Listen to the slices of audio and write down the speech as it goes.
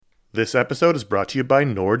This episode is brought to you by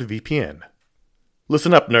NordVPN.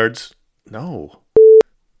 Listen up, nerds. No.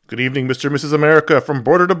 Good evening, Mr. and Mrs. America, from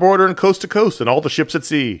border to border and coast to coast and all the ships at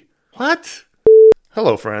sea. What?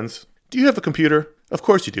 Hello, friends. Do you have a computer? Of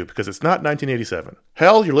course you do, because it's not 1987.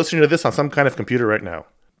 Hell, you're listening to this on some kind of computer right now.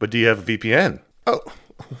 But do you have a VPN? Oh,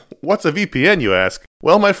 what's a VPN, you ask?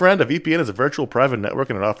 Well, my friend, a VPN is a virtual private network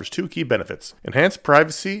and it offers two key benefits: enhanced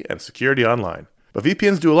privacy and security online. But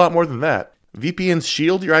VPNs do a lot more than that. VPNs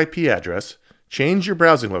shield your IP address, change your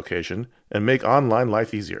browsing location, and make online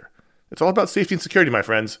life easier. It's all about safety and security, my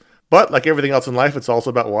friends. But like everything else in life, it's also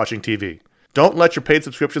about watching TV. Don't let your paid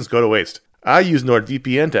subscriptions go to waste. I use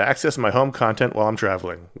NordVPN to access my home content while I'm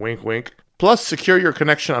traveling. Wink, wink. Plus, secure your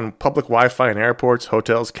connection on public Wi-Fi in airports,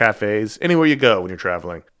 hotels, cafes, anywhere you go when you're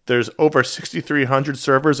traveling. There's over 6,300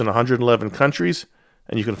 servers in 111 countries,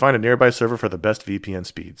 and you can find a nearby server for the best VPN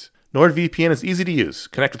speeds. NordVPN is easy to use.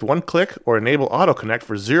 Connect with one click or enable auto-connect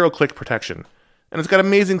for zero-click protection. And it's got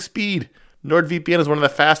amazing speed. NordVPN is one of the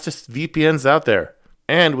fastest VPNs out there.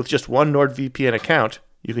 And with just one NordVPN account,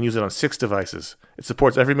 you can use it on 6 devices. It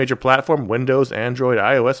supports every major platform: Windows, Android,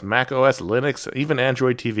 iOS, macOS, Linux, even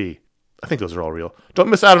Android TV. I think those are all real. Don't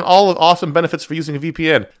miss out on all the awesome benefits for using a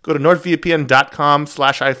VPN. Go to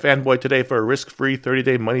nordvpn.com/ifanboy today for a risk-free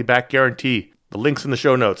 30-day money-back guarantee. The link's in the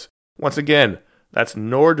show notes. Once again, that's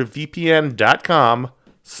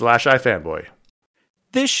nordvpn.com/ifanboy.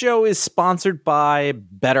 This show is sponsored by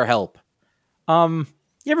BetterHelp. You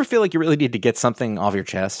ever feel like you really need to get something off your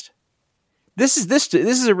chest? This is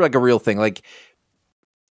like a real thing. Like,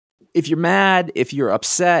 if you're mad, if you're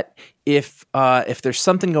upset, if there's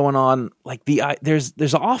something going on, like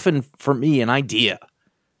there's often for me an idea.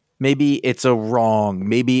 Maybe it's a wrong,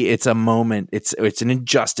 maybe it's a moment, it's an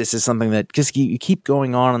injustice, is something that just you keep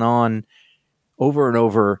going on and on over and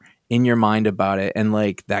over in your mind about it, and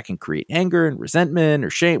like that can create anger and resentment or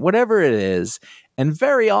shame, whatever it is. And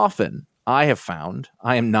very often, I have found,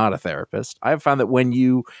 I am not a therapist, I have found that when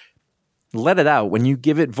you let it out, when you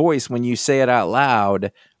give it voice, when you say it out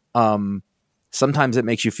loud, sometimes it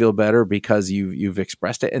makes you feel better because you've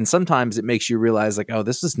expressed it, and sometimes it makes you realize like, oh,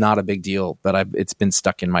 this is not a big deal, but it's been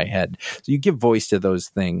stuck in my head. So you give voice to those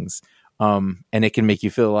things, and it can make you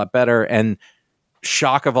feel a lot better. And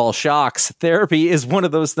shock of all shocks, therapy is one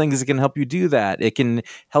of those things that can help you do that. It can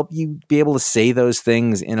help you be able to say those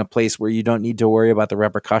things in a place where you don't need to worry about the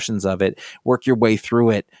repercussions of it, work your way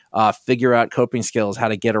through it, figure out coping skills, how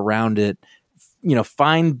to get around it,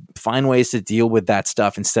 find ways to deal with that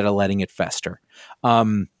stuff instead of letting it fester.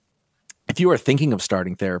 If you are thinking of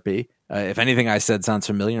starting therapy, if anything I said sounds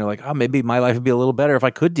familiar, you're like, oh, maybe my life would be a little better if I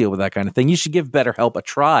could deal with that kind of thing, you should give BetterHelp a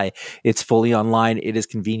try. It's fully online. It is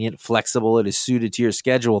convenient, flexible. It is suited to your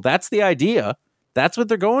schedule. That's the idea. That's what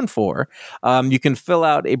they're going for. You can fill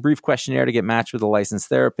out a brief questionnaire to get matched with a licensed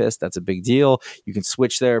therapist. That's a big deal. You can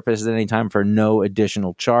switch therapists at any time for no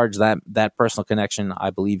additional charge. That personal connection, I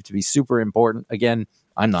believe, to be super important. Again,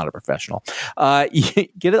 I'm not a professional. Get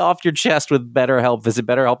it off your chest with BetterHelp. Visit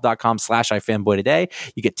BetterHelp.com/ifanboy today.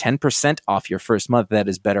 You get 10% off your first month. That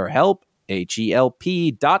is BetterHelp,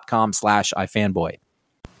 HELP.com/ifanboy.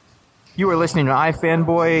 You are listening to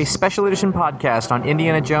iFanboy Special Edition podcast on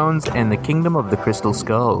Indiana Jones and the Kingdom of the Crystal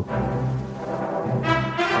Skull.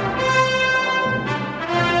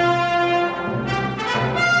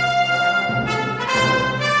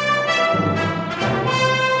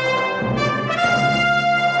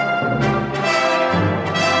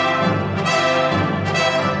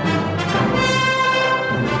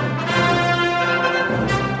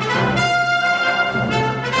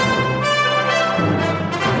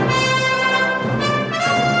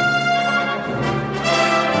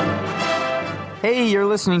 Hey, you're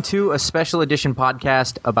listening to a special edition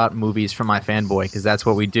podcast about movies from iFanboy, because that's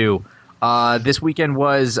what we do. This weekend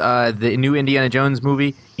was the new Indiana Jones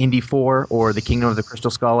movie, Indy 4, or The Kingdom of the Crystal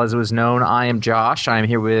Skull as it was known. I am Josh. I am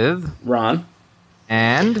here with... Ron.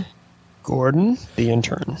 And... Gordon, the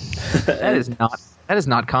intern. That is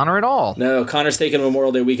not Connor at all. No, Connor's taking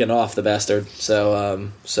Memorial Day weekend off, the bastard. So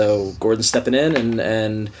Gordon's stepping in,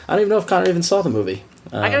 and I don't even know if Connor even saw the movie.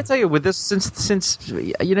 I gotta tell you, with this, since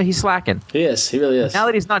he's slacking. He is. He really is. Now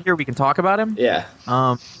that he's not here, we can talk about him. Yeah.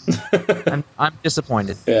 I'm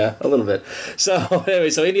disappointed. Yeah, a little bit. So anyway,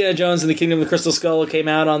 Indiana Jones and the Kingdom of the Crystal Skull came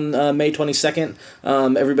out on May 22nd.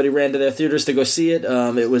 Everybody ran to their theaters to go see it.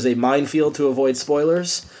 It was a minefield to avoid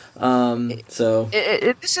spoilers.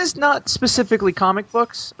 This is not specifically comic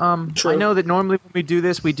books. True. I know that normally when we do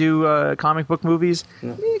this, we do comic book movies.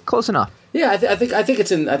 Yeah. Close enough. Yeah, I think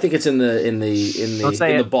it's in the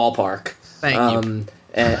ballpark. Thank you.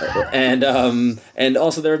 and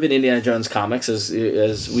also there have been Indiana Jones comics as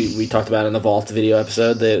we talked about in the Vault video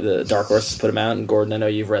episode. The Dark Horse has put them out, and Gordon, I know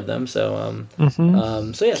you've read them. So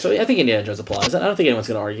so I think Indiana Jones applies. I don't think anyone's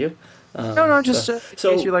going to argue. Just in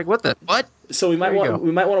case you're like, what? So we might want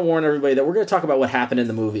to warn everybody that we're going to talk about what happened in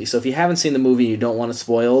the movie. So if you haven't seen the movie and you don't want it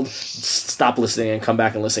spoiled, stop listening and come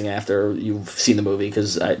back and listen after you've seen the movie,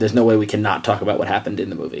 because there's no way we can not talk about what happened in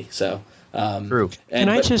the movie. So true. Can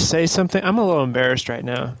I just say something? I'm a little embarrassed right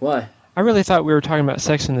now. Why? I really thought we were talking about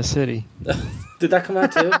Sex in the City. Did that come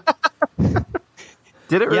out too?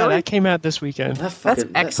 Did it really? Yeah, that came out this weekend. That's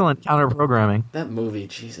excellent counter-programming. That movie,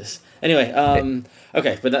 Jesus. Anyway,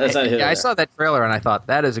 okay, but that's not. I saw that trailer and I thought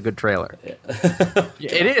that is a good trailer. Yeah.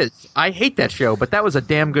 It is. I hate that show, but that was a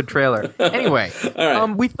damn good trailer. Anyway, all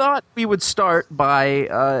right. We thought we would start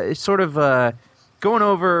by going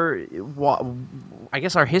over, I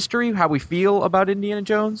guess, our history, how we feel about Indiana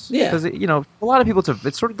Jones. Yeah, because a lot of people,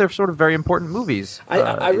 they're sort of very important movies.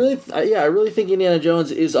 I really think Indiana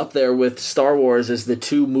Jones is up there with Star Wars as the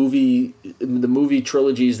movie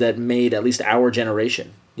trilogies that made at least our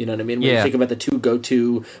generation. You know what I mean? When you think about the two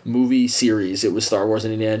go-to movie series, it was Star Wars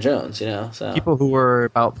and Indiana Jones. So people who are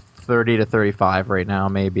about 30 to 35 right now,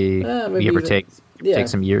 maybe give or take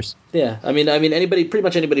some years. Yeah, I mean, pretty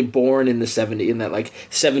much anybody born in the 70s, in that like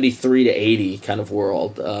 73 to 80 kind of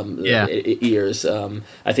world, years.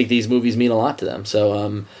 I think these movies mean a lot to them.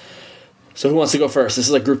 So who wants to go first? This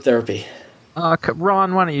is like group therapy.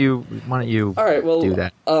 Ron, why don't you All right, well, do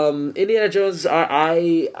that? Indiana Jones,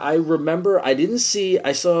 I remember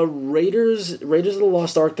I saw Raiders of the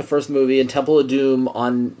Lost Ark, the first movie, and Temple of Doom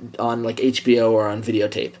on like HBO or on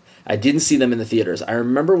videotape. I didn't see them in the theaters. I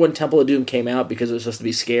remember when Temple of Doom came out because it was supposed to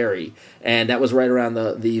be scary, and that was right around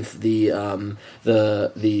I don't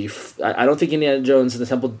think Indiana Jones and the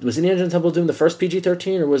Temple was Indiana Jones and Temple of Doom the first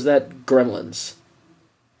PG-13, or was that Gremlins?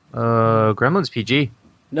 Gremlins PG.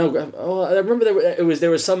 No, I remember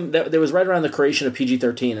there was right around the creation of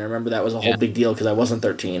PG-13. I remember that was a whole big deal because I wasn't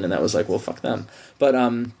 13, and that was like, well, fuck them.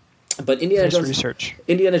 But Indiana Jones research.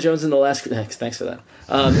 Indiana Jones and the Last thanks for that.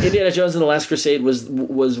 Indiana Jones and the Last Crusade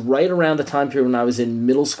was right around the time period when I was in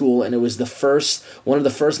middle school, and it was one of the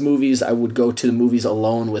first movies I would go to the movies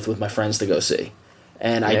alone with my friends to go see.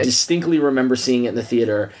 And I distinctly remember seeing it in the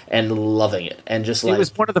theater and loving it, and just like it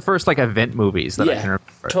was one of the first like event movies that I can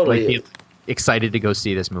remember. Totally. Like, excited to go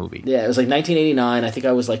see this movie. Yeah, it was like 1989. I think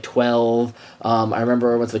I was like 12. I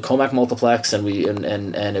remember I went to the Comac Multiplex, and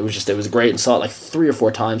it was great, and saw it like 3 or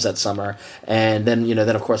 4 times that summer. And then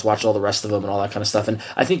of course watched all the rest of them and all that kind of stuff. And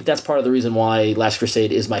I think that's part of the reason why Last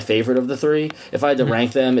Crusade is my favorite of the 3. If I had to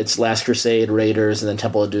rank them, it's Last Crusade, Raiders, and then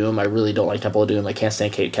Temple of Doom. I really don't like Temple of Doom. I can't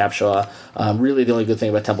stand Kate Capshaw. Really, the only good thing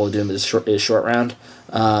about Temple of Doom is Short Round.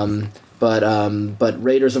 But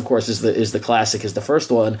Raiders, of course, is the classic, is the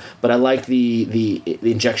first one. But I like the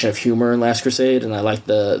injection of humor in Last Crusade, and I like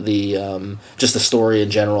the just the story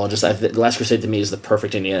in general. Last Crusade to me is the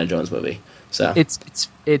perfect Indiana Jones movie. So it's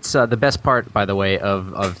the best part, by the way,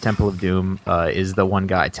 of Temple of Doom is the one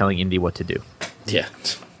guy telling Indy what to do. Yeah.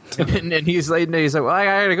 and he's like, well, I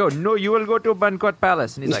gotta go. No, you will go to a Banquet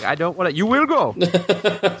Palace. And he's like, I don't want to. You will go. And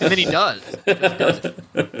then he does. He just does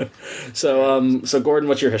it. So Gordon,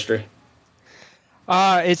 what's your history?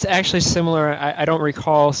 It's actually similar. I don't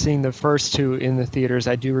recall seeing the first 2 in the theaters.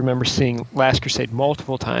 I do remember seeing Last Crusade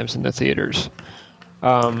multiple times in the theaters.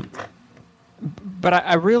 But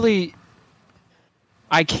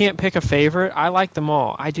I can't pick a favorite. I like them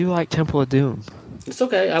all. I do like Temple of Doom. It's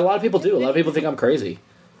okay. A lot of people do. A lot of people think I'm crazy.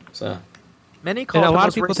 So many call and it a lot the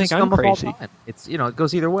of people most think racist I'm film of all crazy. time. It's it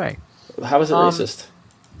goes either way. How is it racist?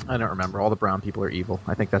 I don't remember. All the brown people are evil.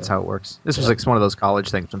 I think that's how it works. This was like one of those college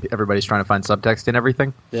things when everybody's trying to find subtext in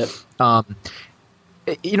everything. Yep.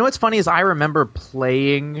 What's funny is I remember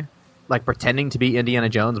playing, like pretending to be Indiana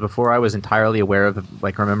Jones before I was entirely aware of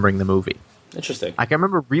like remembering the movie. Interesting. Like I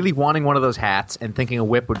remember really wanting one of those hats and thinking a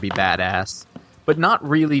whip would be badass, but not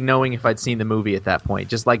really knowing if I'd seen the movie at that point.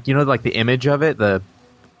 Just like like the image of it, the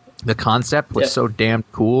concept was so damn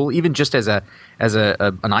cool, even just as an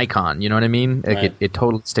icon. You know what I mean? Like right. it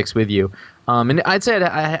totally sticks with you. And I'd say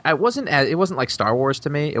it wasn't like Star Wars to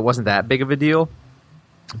me. It wasn't that big of a deal,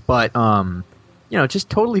 but just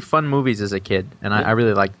totally fun movies as a kid, and I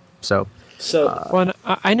really liked so. Well,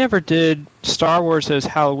 I never did Star Wars as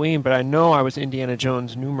Halloween, but I know I was Indiana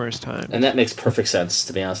Jones numerous times, and that makes perfect sense.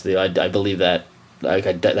 To be honest with you, I believe that. Like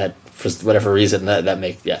that for whatever reason that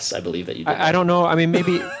make yes, I believe that you did. I don't know. I mean,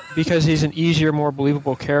 maybe because he's an easier, more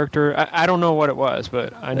believable character. I don't know what it was,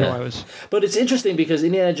 but I know I was. But it's interesting because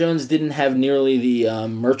Indiana Jones didn't have nearly the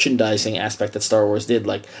merchandising aspect that Star Wars did.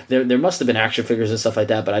 Like there must have been action figures and stuff like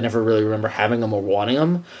that, but I never really remember having them or wanting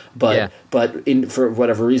them. But for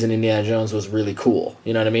whatever reason, Indiana Jones was really cool.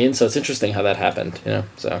 You know what I mean? So it's interesting how that happened. You know,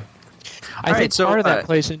 so I think part of that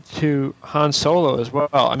plays into Han Solo as well.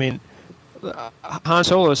 I mean, Han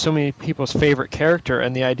Solo is so many people's favorite character,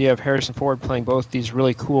 and the idea of Harrison Ford playing both these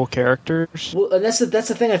really cool characters. Well, and that's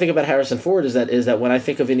the thing I think about Harrison Ford is that when I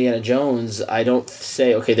think of Indiana Jones, I don't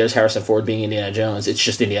say, okay, there's Harrison Ford being Indiana Jones. It's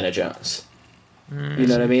just Indiana Jones. You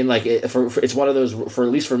know what I mean? Like it's one of those, for at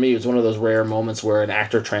least for me, it's one of those rare moments where an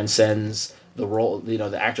actor transcends the role. You know,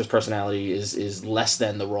 the actor's personality is less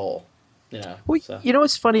than the role. You know. Well, you know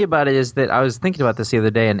what's funny about it is that I was thinking about this the other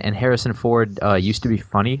day, and Harrison Ford used to be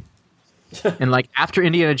funny. And like after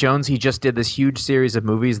Indiana Jones, he just did this huge series of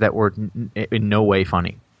movies that were in no way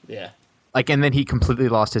funny. Yeah. Like, and then he completely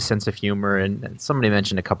lost his sense of humor. And somebody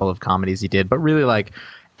mentioned a couple of comedies he did, but really, like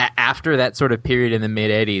after that sort of period in the mid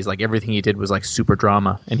 '80s, like everything he did was like super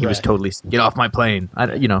drama, and he was totally get off my plane.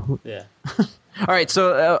 Yeah. All right,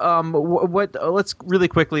 so what? Let's really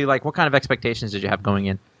quickly, like, what kind of expectations did you have going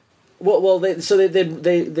in? Well, they'd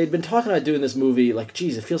been talking about doing this movie. Like,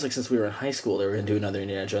 geez, it feels like since we were in high school, they were going to do another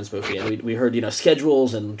Indiana Jones movie, and we heard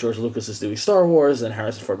schedules, and George Lucas is doing Star Wars, and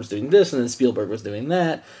Harrison Ford was doing this, and then Spielberg was doing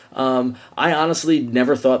that. I honestly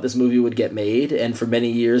never thought this movie would get made, and for many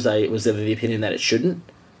years I was of the opinion that it shouldn't.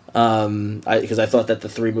 Because I thought that the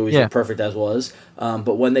three movies were perfect as was.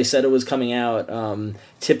 But when they said it was coming out,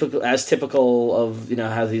 typical of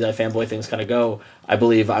how these fanboy things kind of go, I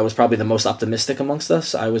believe I was probably the most optimistic amongst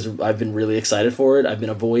us. I've been really excited for it. I've been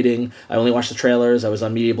avoiding. I only watched the trailers. I was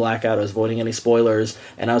on media blackout. I was avoiding any spoilers,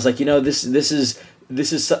 and I was like, this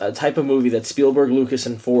is a type of movie that Spielberg, Lucas,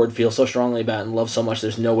 and Ford feel so strongly about and love so much.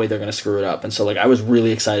 There's no way they're going to screw it up. And so I was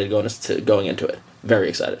really excited going into it. Very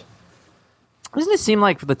excited. Doesn't it seem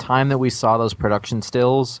like for the time that we saw those production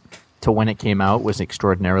stills to when it came out was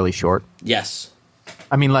extraordinarily short? Yes.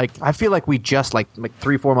 I mean, like, I feel like we just, like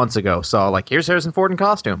 3-4 months ago saw, like, here's Harrison Ford in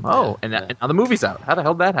costume. Oh, and now the movie's out. How the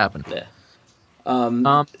hell did that happen? Yeah.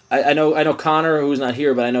 I know Connor, who's not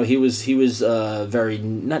here, but I know he was very,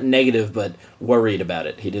 not negative, but worried about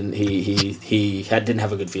it. He didn't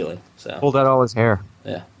have a good feeling. So pulled out all his hair.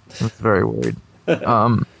 Yeah. I was very worried.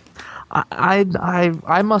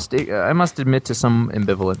 I must admit to some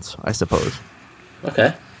ambivalence, I suppose.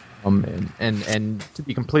 Okay. And to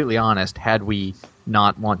be completely honest, had we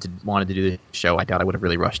not wanted to do the show, I doubt I would have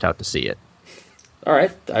really rushed out to see it. All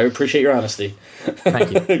right, I appreciate your honesty.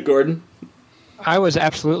 Thank you, Gordon. I was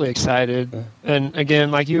absolutely excited, and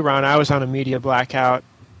again, like you, Ron, I was on a media blackout.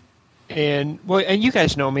 And you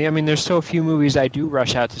guys know me. I mean, there's so few movies I do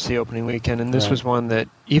rush out to see opening weekend, and this was one that,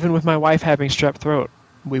 even with my wife having strep throat,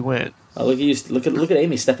 we went. Oh, look at you! Look at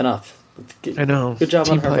Amy stepping up. I know. Good job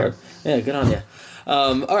Team on her part. Yeah, good on you.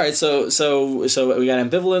 All right, so we got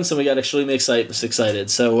ambivalence and we got extremely excited.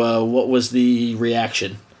 So, what was the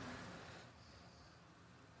reaction?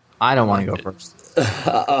 I don't want to go first.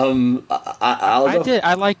 I'll go. I did.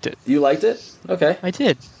 I liked it. You liked it? Okay. I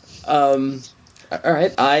did. All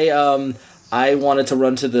right. I wanted to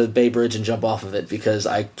run to the Bay Bridge and jump off of it because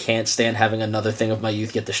I can't stand having another thing of my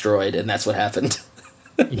youth get destroyed, and that's what happened.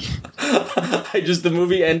 The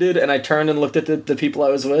movie ended, and I turned and looked at the people I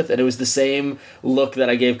was with, and it was the same look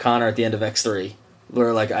that I gave Connor at the end of X3,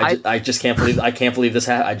 where like I just can't believe this.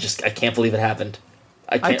 I can't believe it happened.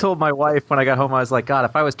 I told my wife when I got home, I was like, God,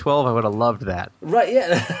 if I was 12, I would have loved that. Right?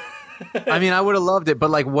 Yeah. I mean, I would have loved it, but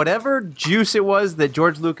like whatever juice it was that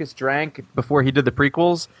George Lucas drank before he did the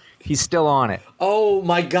prequels, he's still on it. Oh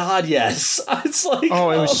my God, yes! It's like it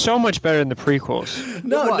was so much better than the prequels.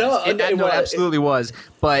 It absolutely was.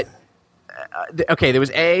 But okay,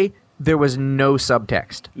 there was no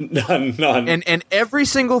subtext, none, and every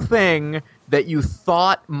single thing that you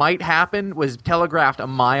thought might happen was telegraphed a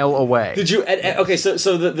mile away. Did you? Okay, so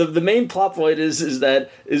the main plot point is that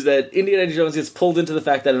Indiana Jones gets pulled into the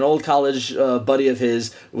fact that an old college buddy of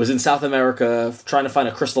his was in South America trying to find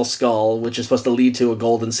a crystal skull, which is supposed to lead to a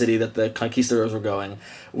golden city that the conquistadors were going,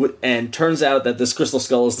 and turns out that this crystal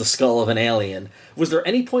skull is the skull of an alien. Was there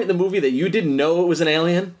any point in the movie that you didn't know it was an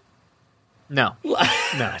alien? No. Like,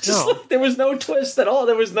 there was no twist at all.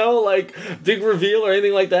 There was no like big reveal or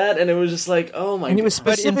anything like that, and it was just like, oh my God.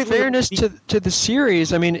 But in fairness to the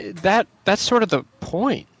series, I mean that's sort of the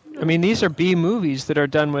point. I mean, these are B movies that are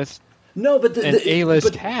done with No, but an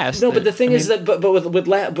A-list cast. No, but the thing is that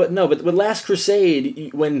with Last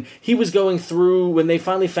Crusade, when he was going through, when they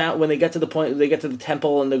finally found, when they get to the point, they get to the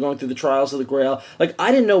temple and they're going through the trials of the Grail. Like,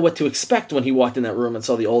 I didn't know what to expect when he walked in that room and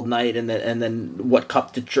saw the old knight, and then what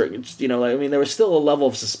cup to trigger. You know, like, I mean, there was still a level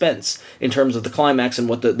of suspense in terms of the climax and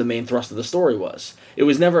what the main thrust of the story was. It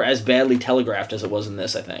was never as badly telegraphed as it was in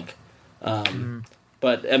this, I think.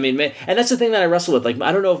 But, I mean, and that's the thing that I wrestle with. Like,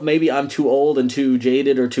 I don't know if maybe I'm too old and too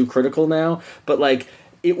jaded or too critical now, but, like,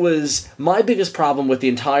 it was... My biggest problem with the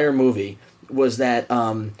entire movie was that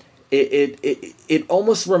it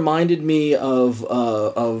almost reminded me of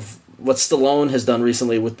what Stallone has done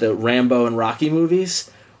recently with the Rambo and Rocky movies,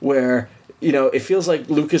 where... You know, it feels like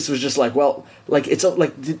Lucas was just like, well, like, it's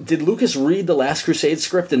like, did Lucas read the Last Crusade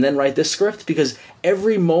script and then write this script? Because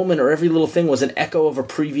every moment or every little thing was an echo of a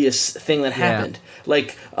previous thing that happened.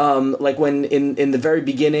 Like when in the very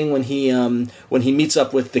beginning when he meets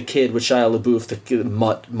up with the kid, with Shia LaBeouf, the kid,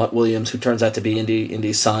 Mutt Williams, who turns out to be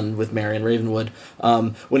Indy's son with Marion Ravenwood.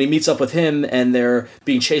 When he meets up with him and they're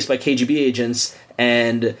being chased by KGB agents,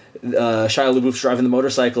 and Shia LaBeouf's driving the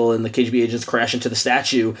motorcycle and the KGB agents crash into the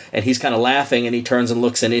statue, and he's kind of laughing, and he turns and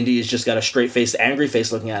looks, and Indy's just got a straight-faced, angry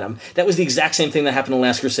face looking at him. That was the exact same thing that happened in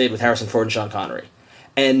Last Crusade with Harrison Ford and Sean Connery.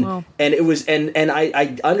 And it was and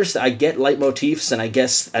I understand, I get leitmotifs and I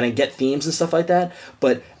get themes and stuff like that,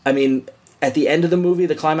 but I mean, at the end of the movie,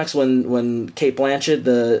 the climax, when Cate Blanchett,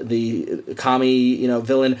 the commie,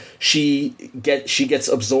 villain, she gets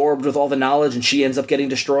absorbed with all the knowledge, and she ends up getting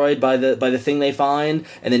destroyed by the thing they find,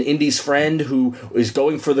 and then Indy's friend, who is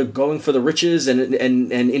going for the riches, and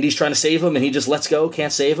Indy's trying to save him, and he just lets go,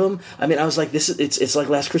 can't save him. I mean, I was like, it's like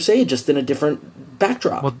Last Crusade, just in a different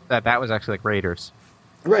backdrop. Well, that was actually like Raiders.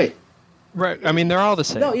 Right. I mean, they're all the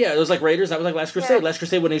same. No, yeah, it was like Raiders. That was like Last Crusade. Yeah. Last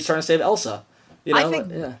Crusade when he's trying to save Elsa. I think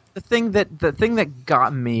the thing that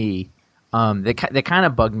got me, that kind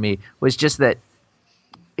of bugged me, was just that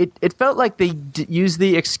it felt like they used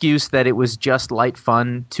the excuse that it was just light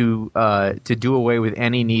fun to do away with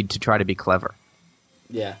any need to try to be clever.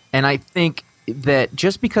 Yeah. And I think that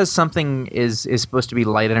just because something is supposed to be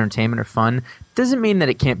light entertainment or fun doesn't mean that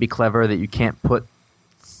it can't be clever, that you can't put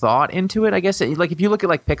thought into it. I guess like if you look at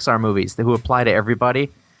like Pixar movies who apply to everybody,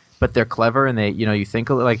 but they're clever, and they, you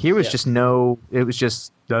think like here was just it was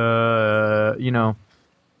just and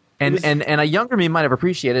a younger me might have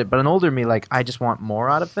appreciated it, but an older me, like, I just want more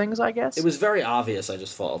out of things, I guess. It was very obvious, I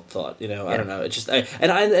just thought, I don't know. It just,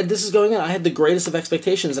 and this is going on, I had the greatest of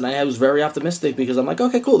expectations, and I was very optimistic, because I'm like,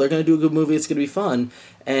 okay, cool, they're going to do a good movie, it's going to be fun.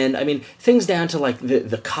 And, I mean, things down to, like,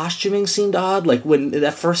 the costuming seemed odd. Like, when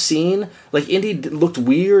that first scene, like, Indy looked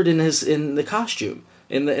weird in the costume.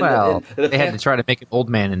 They had to try to make an old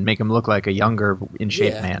man and make him look like a younger, in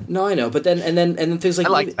shape man. No, I know, but then things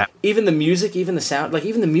like even the music, even the sound, like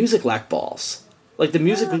even the music lacked balls. Like the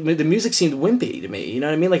music seemed wimpy to me. You know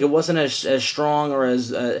what I mean? Like it wasn't as strong or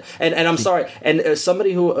as and I'm sorry. And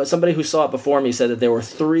somebody who saw it before me said that there were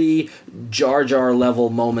 3 Jar Jar level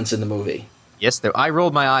moments in the movie. Yes, I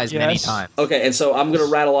rolled my eyes many times. Okay, and so I'm going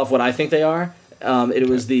to rattle off what I think they are. It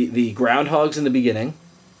was the groundhogs in the beginning.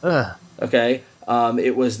 Ugh. Okay.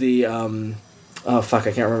 It was the I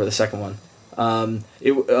can't remember the second one. Shia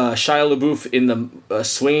LaBeouf in the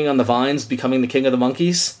swinging on the vines, becoming the king of the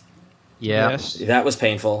monkeys. Yeah, yes. That was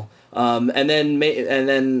painful. And then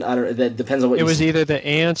I don't. That depends on what. It was either the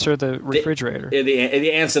ants or the refrigerator.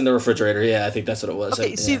 The ants in the refrigerator. Yeah, I think that's what it was.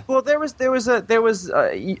 Okay, well, there was.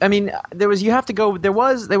 I mean, there was. You have to go. There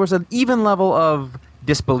was an even level of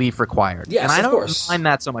disbelief required. Yes, and I don't of course. mind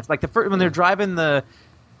that so much. Like when they're driving the.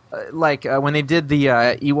 When they did the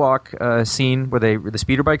Ewok scene, the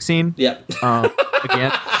speeder bike scene. Yeah.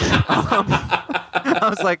 Again. I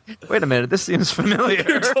was like, wait a minute, this seems familiar.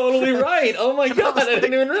 You're totally right. Oh my god, I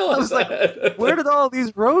didn't even realize that. Like, where did all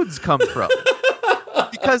these roads come from?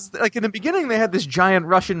 Because like in the beginning they had this giant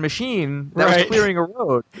Russian machine that was clearing a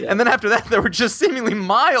road, and then after that there were just seemingly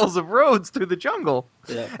miles of roads through the jungle.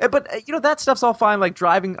 Yeah. But that stuff's all fine. Like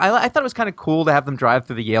driving, I thought it was kind of cool to have them drive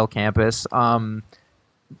through the Yale campus.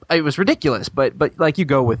 It was ridiculous, but like you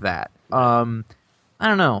go with that. I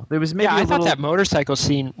don't know. There was maybe I thought that motorcycle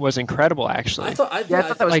scene was incredible. Actually, I thought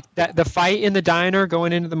that was like that. The fight in the diner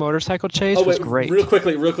going into the motorcycle chase was great. Real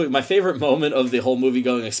quickly, my favorite moment of the whole movie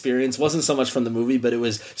going experience wasn't so much from the movie, but it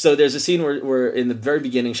was there's a scene where in the very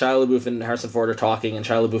beginning, Shia LaBeouf and Harrison Ford are talking, and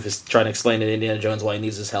Shia LaBeouf is trying to explain to Indiana Jones why he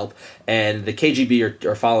needs his help, and the KGB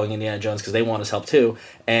are following Indiana Jones because they want his help too.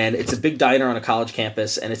 And it's a big diner on a college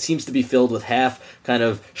campus, and it seems to be filled with half kind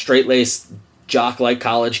of straight-laced jock-like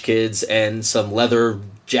college kids and some leather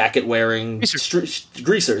jacket-wearing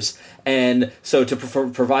greasers. And so to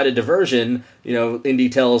provide a diversion, Indy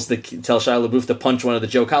tells Shia LaBeouf to punch one of the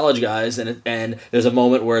Joe College guys, and there's a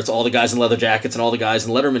moment where it's all the guys in leather jackets and all the guys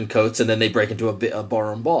in Letterman coats, and then they break into a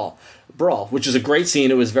barroom brawl, which is a great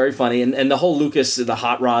scene. It was very funny, and the whole Lucas, the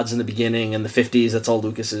hot rods in the beginning and the 50s, that's all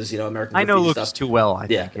Lucas's, American. I know Graffiti Lucas stuff. too well. I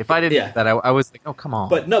think if I didn't get that, I was like, oh come on.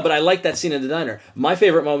 But I like that scene in the diner. My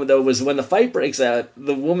favorite moment though was when the fight breaks out.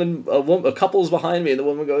 A couple's behind me, and the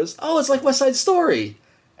woman goes, "Oh, it's like West Side Story,"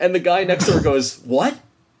 and the guy next to her goes, "What?"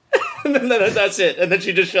 And then that's it. And then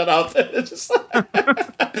she just shut up.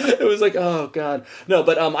 It was like, oh god, no.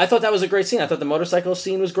 But I thought that was a great scene. I thought the motorcycle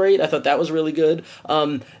scene was great. I thought that was really good.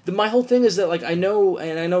 My whole thing is that like I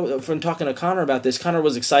know from talking to Connor about this. Connor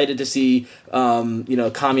was excited to see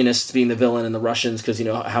communists being the villain and the Russians because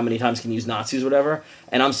how many times can you use Nazis or whatever.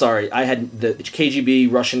 And I'm sorry, I had the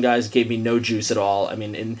KGB Russian guys gave me no juice at all. I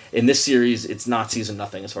mean, in this series, it's Nazis and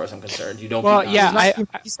nothing as far as I'm concerned. You don't. Well, beat yeah, Nazis.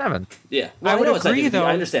 57. Yeah, well, I would know it's agree, not, though.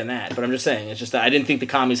 I understand that, but I'm just saying it's just that I didn't think the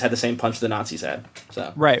commies had the same punch the Nazis had.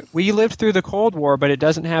 So Right. We lived through the Cold War, but it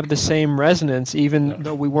doesn't have the same resonance, even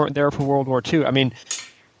though we weren't there for World War II. I mean,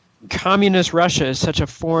 communist Russia is such a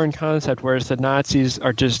foreign concept, whereas the Nazis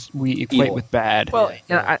are just, we equate Evil. with bad. Well,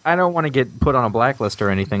 I don't want to get put on a blacklist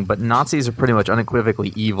or anything, but Nazis are pretty much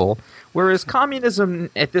unequivocally evil, whereas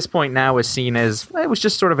communism at this point now is seen as, it was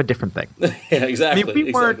just sort of a different thing. yeah, exactly. I mean,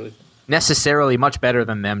 we weren't necessarily much better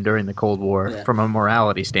than them during the Cold War from a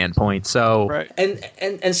morality standpoint. So right. And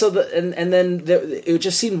then it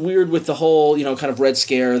just seemed weird with the whole kind of Red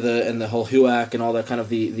Scare and the whole HUAC and all that kind of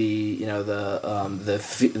the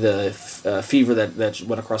fever that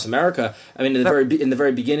went across America. I mean, in the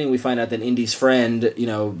very beginning, we find out that Indy's friend,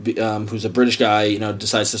 who's a British guy,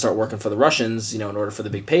 decides to start working for the Russians, in order for the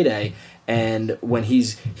big payday. And when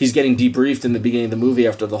he's getting debriefed in the beginning of the movie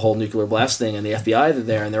after the whole nuclear blast thing, and the FBI are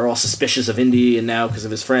there, and they're all suspicious of Indy, and now because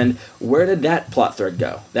of his friend, where did that plot thread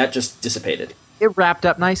go? That just dissipated. it wrapped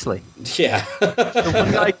up nicely. Yeah. The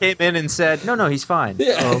one guy came in and said, "No, he's fine."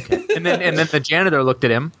 Yeah. Oh, okay. And then the janitor looked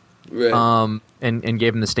at him, Right. and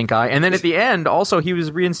gave him the stink eye. And then at the end, also he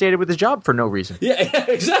was reinstated with his job for no reason. Yeah,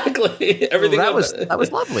 exactly. Everything that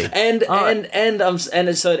was lovely. And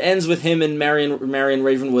so it ends with him and Marion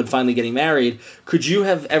Ravenwood finally getting married. Could you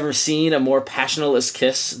have ever seen a more passionless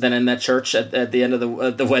kiss than in that church at the end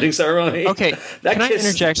of the wedding ceremony? Okay, that can I kiss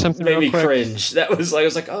interject something made real me quick? cringe. That was like I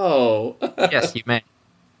was like, oh. Yes, you may.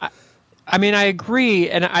 I mean, I agree,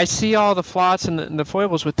 and I see all the flaws and the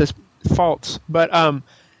foibles with this faults, but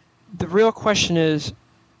the real question is,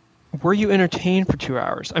 were you entertained for 2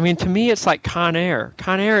 hours? I mean, to me, it's like Con Air.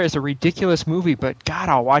 Con Air is a ridiculous movie, but God,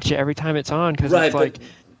 I'll watch it every time it's on because it's like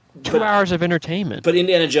 2 hours of entertainment. But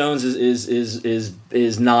Indiana Jones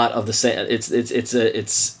is not of the same. It's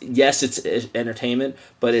entertainment,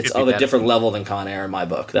 but it's of a different level than Con Air in my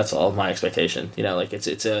book. That's all my expectation. You know, like it's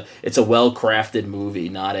a well crafted movie,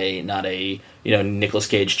 not a Nicolas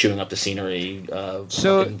Cage chewing up the scenery.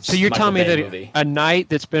 So you're telling me that movie. a knight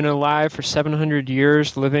that's been alive for 700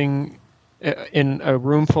 years, living in a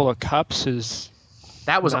room full of cups, is.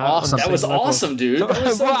 That was Not awesome. That was awesome, dude. That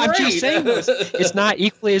was so well, I'm great. just saying it's not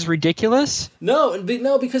equally as ridiculous. No,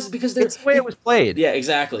 because It's the way it was played. Yeah,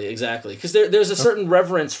 exactly. Because there's a certain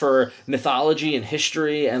reverence for mythology and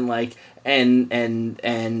history and like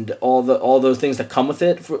and all those things that come with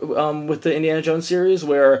it with the Indiana Jones series.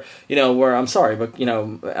 Where I'm sorry, but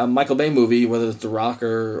a Michael Bay movie, whether it's The Rock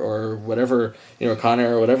or whatever, Con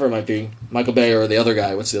Air or whatever it might be, Michael Bay or the other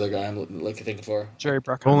guy. What's the other guy I'm thinking for? Jerry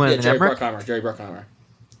Bruckheimer. Roland Jerry Emmerich? Bruckheimer.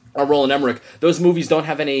 Or Roland Emmerich. Those movies don't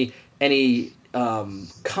have any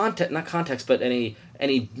context, not context, but any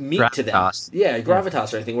meat to them. Gravitas. Yeah,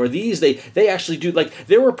 gravitas or anything. Where these they actually do, like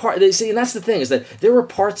there were and that's the thing, is that there were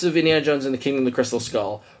parts of Indiana Jones and the Kingdom of the Crystal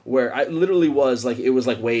Skull where I literally was like, it was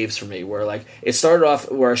like waves for me, where like it started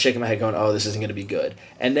off where I was shaking my head going, oh, this isn't going to be good,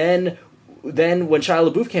 and then when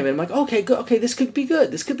Shia LaBeouf came in, I'm like, okay, good, okay, this could be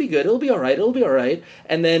good, it'll be all right,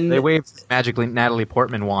 and then They waved magically Natalie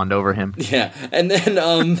Portman wand over him. yeah, and then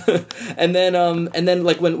and then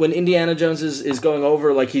like when Indiana Jones is going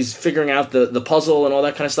over, like he's figuring out the puzzle and all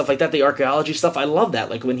that kind of stuff like that, the archaeology stuff, I love that.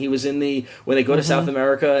 Like when he was when they go to South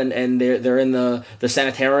America and they're in the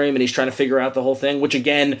sanitarium and he's trying to figure out the whole thing, which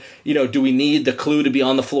again, do we need the clue to be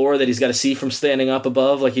on the floor that he's got to see from standing up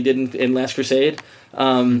above like he did in Last Crusade?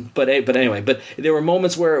 But anyway, but there were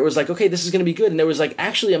moments where it was like, okay, this is going to be good, and there was like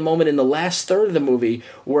actually a moment in the last third of the movie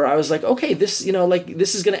where I was like, okay, this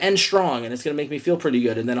this is going to end strong and it's going to make me feel pretty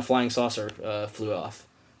good, and then a flying saucer flew off.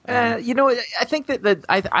 I think that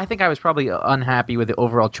I think I was probably unhappy with the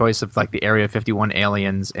overall choice of like the Area 51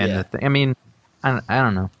 aliens and I mean, I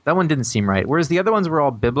don't know, that one didn't seem right. Whereas the other ones were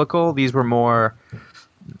all biblical. These were more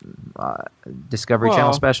Discovery Well,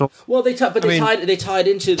 Channel special. Well, they I mean, tied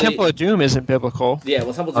into Temple of Doom isn't biblical. Yeah,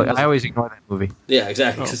 well, Temple of Oh, Doom. I always ignore that movie. Yeah,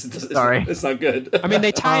 exactly. 'Cause it's sorry. not, it's not good. I mean,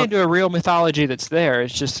 they tie into a real mythology that's there.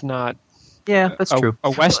 It's just not Yeah, that's true.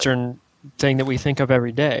 a Western thing that we think of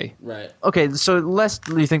every day. Right. Okay, so lest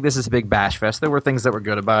you think this is a big bash fest, there were things that were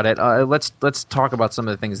good about it. Let's talk about some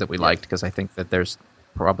of the things that we liked, because I think that there's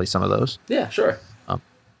probably some of those. Yeah, sure.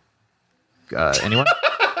 Anyone?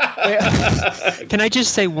 Can I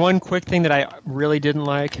just say one quick thing that I really didn't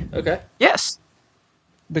like? Okay. Yes.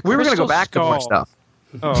 The We were going to go Crystal back to more Skull. stuff.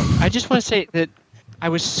 Oh, I just want to say that I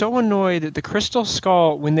was so annoyed that the crystal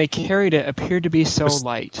skull, when they carried it, appeared to be so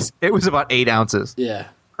light. It was about 8 ounces. Yeah.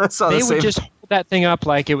 I saw the They same. would just hold that thing up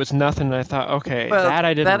like it was nothing, and I thought, okay, Well, that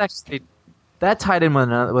I didn't. That tied in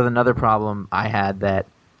with another problem I had, that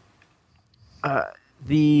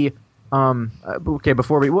okay,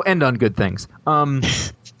 before we'll end on good things.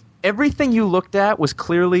 Everything you looked at was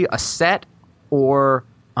clearly a set or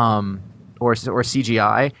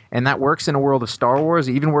CGI, and that works in a world of Star Wars.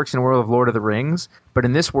 It even works in a world of Lord of the Rings. But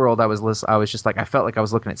in this world, I was just like, I felt like I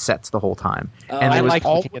was looking at sets the whole time, and I there was like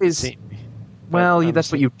looking at the always. scene. Well, But,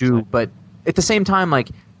 that's what you do, but at the same time, like,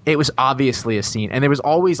 it was obviously a scene, and there was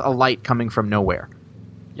always a light coming from nowhere.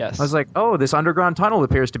 Yes. I was like, oh, this underground tunnel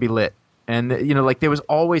appears to be lit. And, like, there was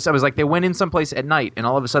always, I was like, they went in someplace at night, and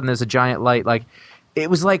all of a sudden there's a giant light. Like, it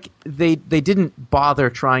was like they didn't bother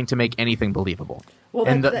trying to make anything believable. Well,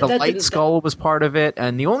 And that the light didn't- skull was part of it,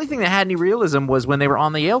 and the only thing that had any realism was when they were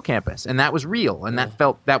on the Yale campus, and that was real, and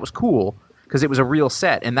that was cool, because it was a real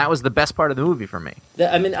set, and that was the best part of the movie for me.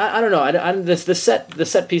 I mean, I don't know. The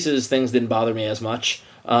set pieces things didn't bother me as much.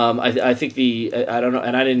 I think I don't know,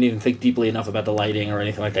 and I didn't even think deeply enough about the lighting or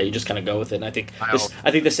anything like that. You just kind of go with it. And I think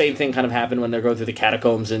the same thing kind of happened when they're going through the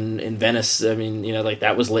catacombs in Venice. I mean, like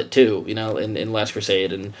that was lit too. In Last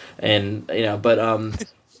Crusade and but.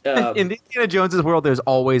 In Indiana Jones's world, there's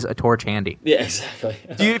always a torch handy. Yeah, exactly.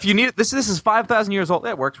 If you need it, this is 5,000 years old.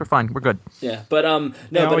 That works. We're fine. We're good. Yeah, but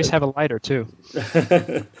They always have a lighter too.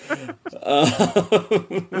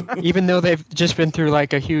 Even though they've just been through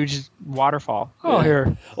like a huge waterfall. Oh, Yeah.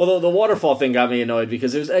 here. Although the waterfall thing got me annoyed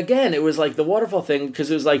because it was like the waterfall thing because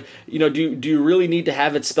it was like do you really need to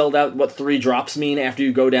have it spelled out what 3 drops mean after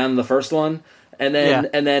you go down the first one? And then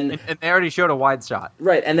and they already showed a wide shot.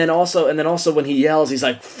 Right, and then also when he yells, he's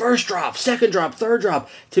like, first drop, second drop, third drop.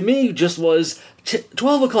 To me, just was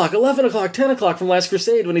 12 o'clock, 11 o'clock, 10 o'clock from Last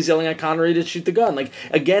Crusade when he's yelling at Connery to shoot the gun. Like,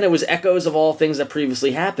 again, it was echoes of all things that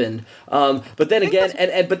previously happened. But then again,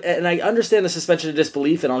 and I understand the suspension of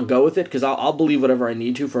disbelief, and I'll go with it, because I'll believe whatever I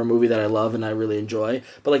need to for a movie that I love and I really enjoy.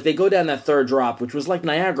 But, like, they go down that third drop, which was like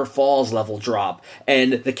Niagara Falls level drop,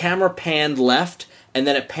 and the camera panned left, and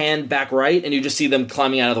then it panned back right, and you just see them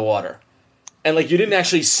climbing out of the water. And, like, you didn't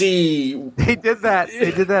actually see... They did that.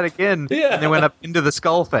 They did that again. Yeah. And they went up into the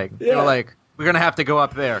skull thing. They Yeah. were like, we're going to have to go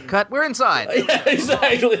up there. Cut. We're inside. Yeah,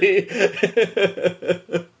 exactly.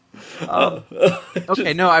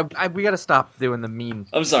 Okay, no, we got to stop doing the mean.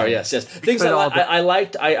 I'm sorry. Yes. Things I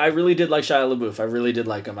liked. I really did like Shia LaBeouf. I really did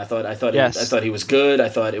like him. I thought Yes. he was good. I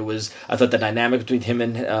thought the dynamic between him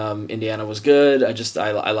and Indiana was good.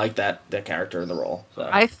 I liked that character in the role. So.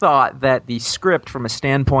 I thought that the script, from a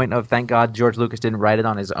standpoint of thank God George Lucas didn't write it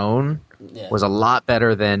on his own, was a lot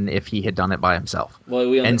better than if he had done it by himself. Well,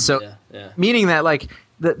 meaning that, like,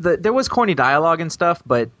 there was corny dialogue and stuff,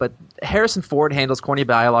 but Harrison Ford handles corny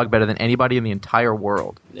dialogue better than anybody in the entire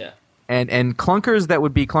world. Yeah. And clunkers that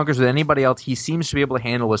would be clunkers with anybody else, he seems to be able to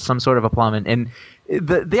handle with some sort of aplomb. And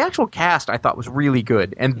the actual cast, I thought, was really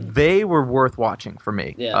good, and they were worth watching for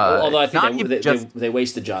me. Yeah. Although I think they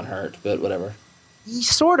wasted John Hurt, but whatever.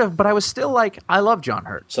 Sort of, but I was still like, I love John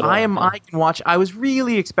Hurt. So do I. I can watch. I was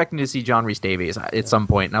really expecting to see John Rhys Davies at some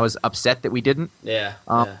point, and I was upset that we didn't. Yeah.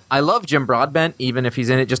 I love Jim Broadbent, even if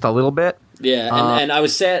he's in it just a little bit. Yeah, and I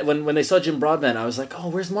was sad when they saw Jim Broadbent. I was like, "Oh,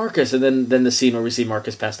 where's Marcus?" And then the scene where we see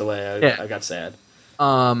Marcus passed away, I got sad.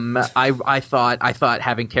 I thought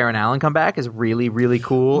having Karen Allen come back is really, really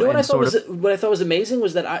cool. You know what I thought was amazing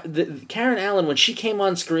was that Karen Allen, when she came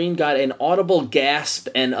on screen, got an audible gasp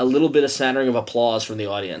and a little bit of smattering of applause from the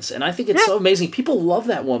audience, and I think it's so amazing. People love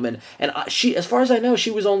that woman, and she, as far as I know, she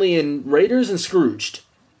was only in Raiders and Scrooged.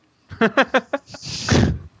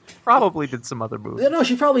 Probably did some other movies. Yeah, no,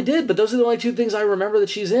 she probably did, but those are the only 2 things I remember that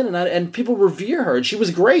she's in, and people revere her, and she was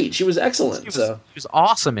great. She was excellent. She was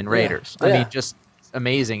awesome in Raiders. Yeah. I mean, just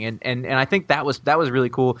amazing, and I think that was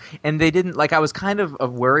really cool. And they didn't, like, I was kind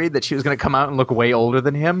of worried that she was going to come out and look way older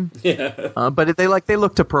than him. Yeah, but they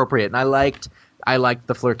looked appropriate, and I liked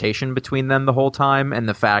the flirtation between them the whole time, and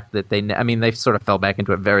the fact that they sort of fell back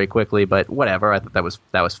into it very quickly. But whatever, I thought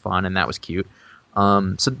that was fun and that was cute.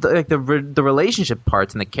 So the relationship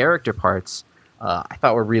parts and the character parts, I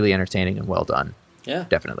thought were really entertaining and well done. Yeah,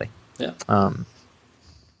 Definitely. yeah.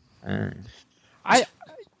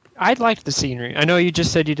 I liked the scenery. I know you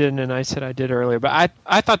just said you didn't, and I said I did earlier, but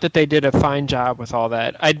I thought that they did a fine job with all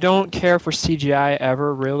that. I don't care for CGI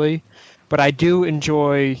ever, really, but I do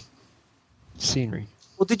enjoy scenery.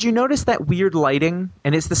 Well, did you notice that weird lighting?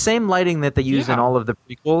 And it's the same lighting that they use in all of the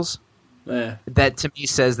prequels. Yeah. That to me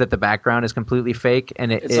says that the background is completely fake,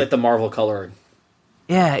 and It's like the Marvel coloring.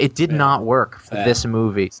 Yeah, it did not work for this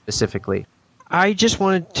movie specifically. I just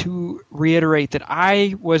wanted to reiterate that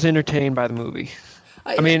I was entertained by the movie.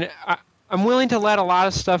 I mean, I'm willing to let a lot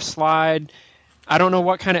of stuff slide. I don't know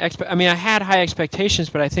what kind of I mean, I had high expectations,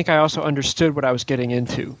 but I think I also understood what I was getting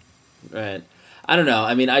into. Right. I don't know.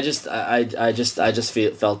 I mean, I just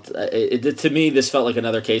felt to me this felt like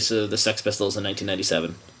another case of the Sex Pistols in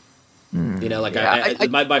 1997. You know, like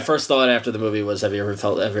my first thought after the movie was, have you ever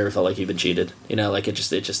felt like you've been cheated? You know, like it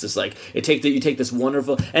just is like you take this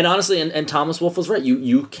wonderful, and honestly, and Thomas Wolfe was right.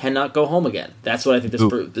 You cannot go home again. That's what I think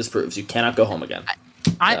this proves. You cannot go home again.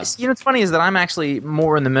 You know, what's funny is that I'm actually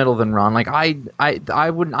more in the middle than Ron. Like I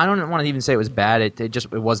don't want to even say it was bad.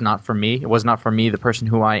 It was not for me. It was not for me, the person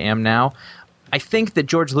who I am now. I think that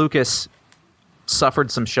George Lucas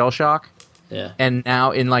suffered some shell shock. Yeah. And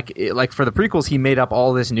now in like for the prequels, he made up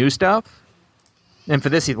all this new stuff. And for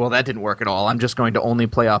this, that didn't work at all. I'm just going to only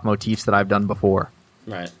play off motifs that I've done before.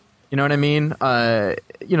 Right. You know what I mean?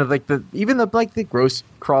 You know, like the gross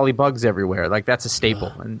crawly bugs everywhere. Like that's a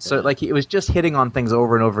staple. And so like it was just hitting on things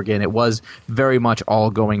over and over again. It was very much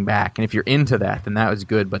all going back. And if you're into that, then that was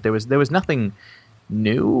good. But there was nothing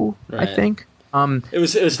new, Right. I think. It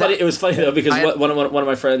was funny. It was funny though because one of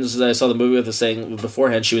my friends that I saw the movie with was saying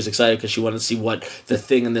beforehand she was excited because she wanted to see what the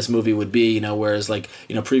thing in this movie would be. You know, whereas like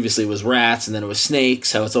previously it was rats and then it was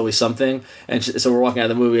snakes. How it's always something. And so we're walking out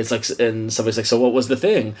of the movie. It's like, and somebody's like, "So what was the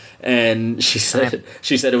thing?" And she said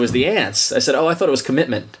it was the ants. I said, "Oh, I thought it was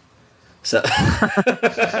commitment." So.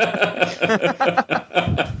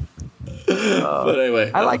 But anyway,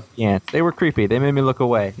 I like the ants. They were creepy. They made me look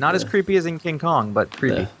away. Not as creepy as in King Kong, but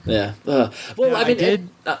creepy. Yeah. Well,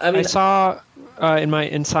 I saw in my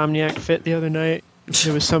Insomniac fit the other night.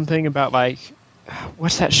 There was something about like,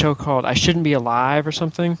 what's that show called? I Shouldn't Be Alive or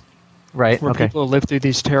something. Right. Where people live through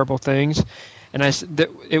these terrible things. And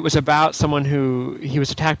it was about someone who he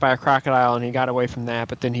was attacked by a crocodile and he got away from that,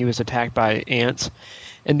 but then he was attacked by ants.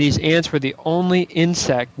 And these ants were the only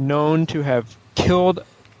insect known to have killed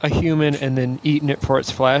a human and then eaten it for its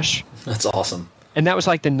flesh. That's awesome. And that was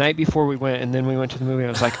like the night before we went, and then we went to the movie, and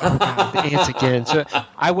I was like, oh, God, the ants again. So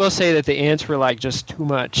I will say that the ants were like just too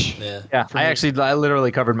much. Yeah. I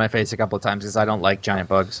literally covered my face a couple of times because I don't like giant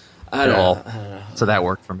bugs at all. I don't know. So that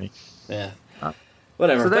worked for me. Yeah.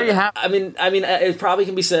 Whatever. So there you have. I mean, it probably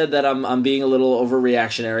can be said that I'm being a little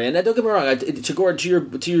overreactionary, and don't get me wrong. To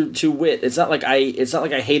Gordon, to Wit, it's not like I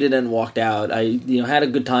hated it and walked out. I had a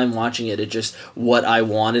good time watching it. It just what I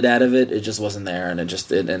wanted out of it just wasn't there, and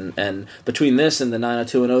and between this and the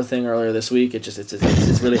 90210 thing earlier this week,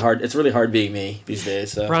 it's really hard. It's really hard being me these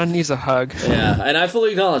days. So. Ron needs a hug. Yeah, and I fully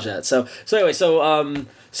acknowledge that. So anyway,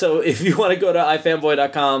 So if you want to go to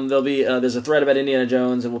ifanboy.com, there's a thread about Indiana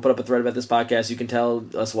Jones, and we'll put up a thread about this podcast. You can tell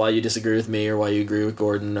us why you disagree with me, or why you agree with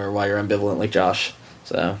Gordon, or why you're ambivalent like Josh.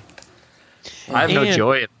 So I have no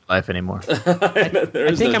joy in life anymore.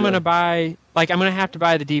 I think I'm gonna buy. Like I'm gonna have to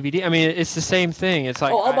buy the DVD. I mean, it's the same thing. It's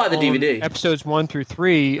like I'll buy the DVD. Episodes 1 through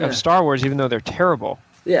 3 of Star Wars, even though they're terrible.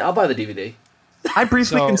 Yeah, I'll buy the DVD. I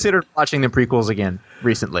briefly considered watching the prequels again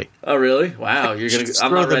recently. Oh really? Wow, you're gonna.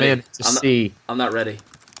 I'm not ready. See. I'm not ready.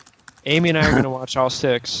 Amy and I are going to watch all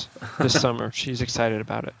 6 this summer. She's excited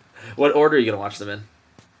about it. What order are you going to watch them in?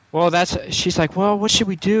 Well, she's like, well, what should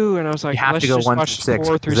we do? And I was like, let's just watch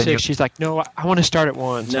 4 through 6. She's like, no, I want to start at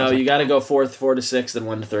 1. So no, you got to go 4 to 6, then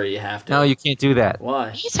 1 to 3. You have to. No, you can't do that. Why?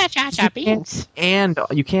 He's such a beans. And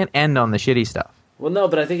you can't end on the shitty stuff. Well, no,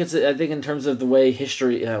 but I think in terms of the way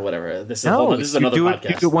history, whatever. This is another podcast.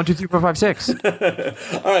 You do 1, 2, 3, 4, 5, 6. All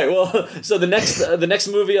right. Well, so the next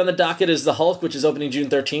movie on the docket is The Hulk, which is opening June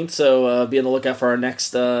 13th. So be on the lookout for our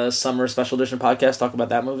next summer special edition podcast. Talk about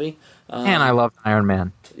that movie. And I love Iron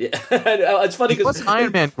Man. Yeah, it's funny because what's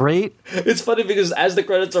Iron Man great? It's funny because as the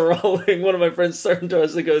credits are rolling, one of my friends turned to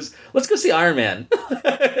us and goes, "Let's go see Iron Man."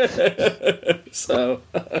 So,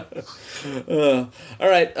 all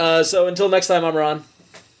right. So until next time, I'm Ron.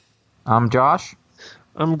 I'm Josh.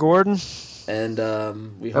 I'm Gordon. And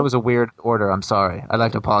that was a weird order. I'm sorry. I'd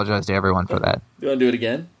like to apologize to everyone for that. You want to do it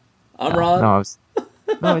again? I'm Ron.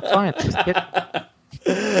 No, it's fine. Just kidding.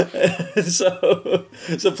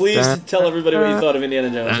 So please tell everybody what you thought of Indiana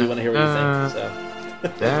Jones. We want to hear what you think. So.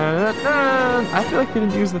 I feel like they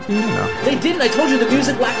didn't use the theme enough. They didn't. I told you the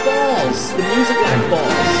music lacked balls. The music lacked balls.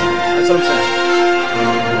 That's what I'm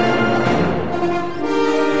saying.